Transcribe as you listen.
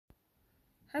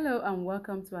Hello and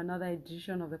welcome to another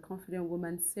edition of the Confident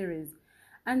Woman series.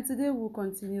 And today we'll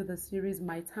continue the series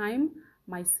My Time,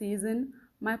 My Season,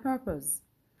 My Purpose.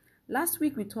 Last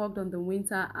week we talked on the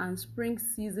winter and spring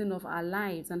season of our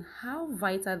lives and how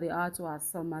vital they are to our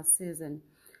summer season.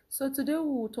 So today we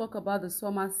will talk about the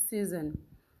summer season.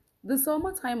 The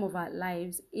summer time of our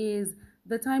lives is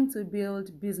the time to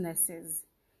build businesses.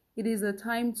 It is a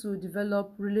time to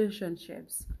develop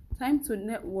relationships, time to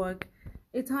network,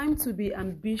 a time to be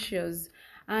ambitious,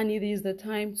 and it is the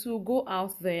time to go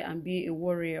out there and be a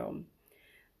warrior.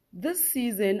 This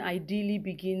season ideally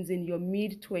begins in your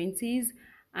mid-20s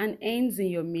and ends in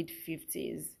your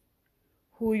mid-50s.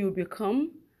 Who you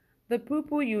become, the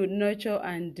people you nurture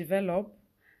and develop,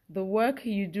 the work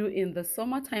you do in the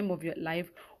summertime of your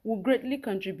life will greatly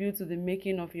contribute to the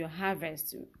making of your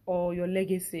harvest or your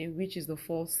legacy, which is the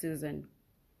fall season.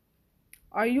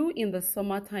 Are you in the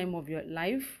summertime of your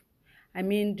life?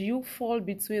 Do you fall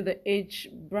between the age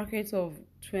bracket of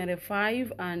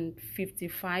 25 and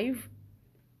 55?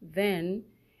 Then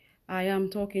I am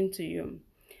talking to you.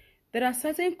 There are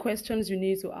certain questions you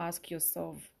need to ask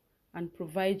yourself and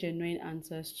provide genuine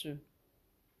answers to.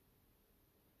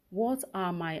 What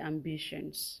are my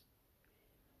ambitions?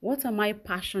 What am I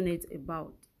passionate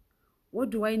about?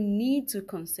 What do I need to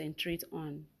concentrate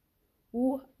on?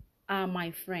 Who are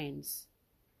my friends?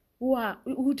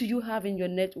 Who do you have in your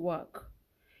network?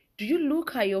 Do you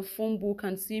look at your phone book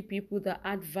and see people that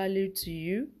add value to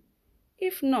you?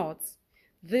 If not,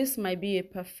 this might be a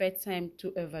perfect time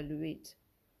to evaluate.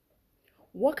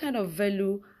 What kind of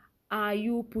value are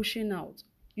you pushing out?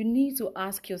 You need to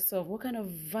ask yourself, what kind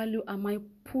of value am I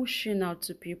pushing out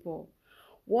to people?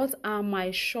 What are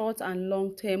my short and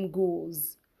long-term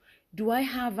goals? Do I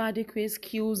have adequate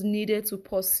skills needed to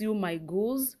pursue my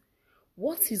goals?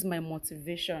 What is my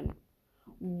motivation?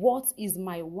 What is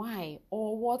my why?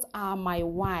 Or what are my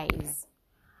whys?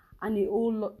 And a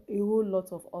whole lot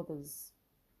of others.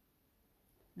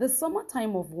 The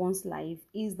summertime of one's life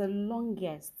is the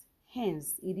longest,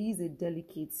 hence it is a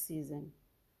delicate season.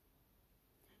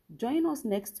 Join us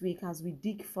next week as we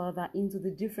dig further into the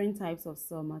different types of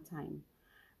summertime.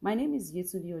 My name is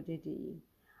Yetunde Odedeye.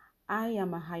 I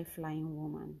am a high-flying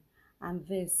woman, and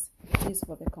this is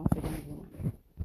for the confident woman.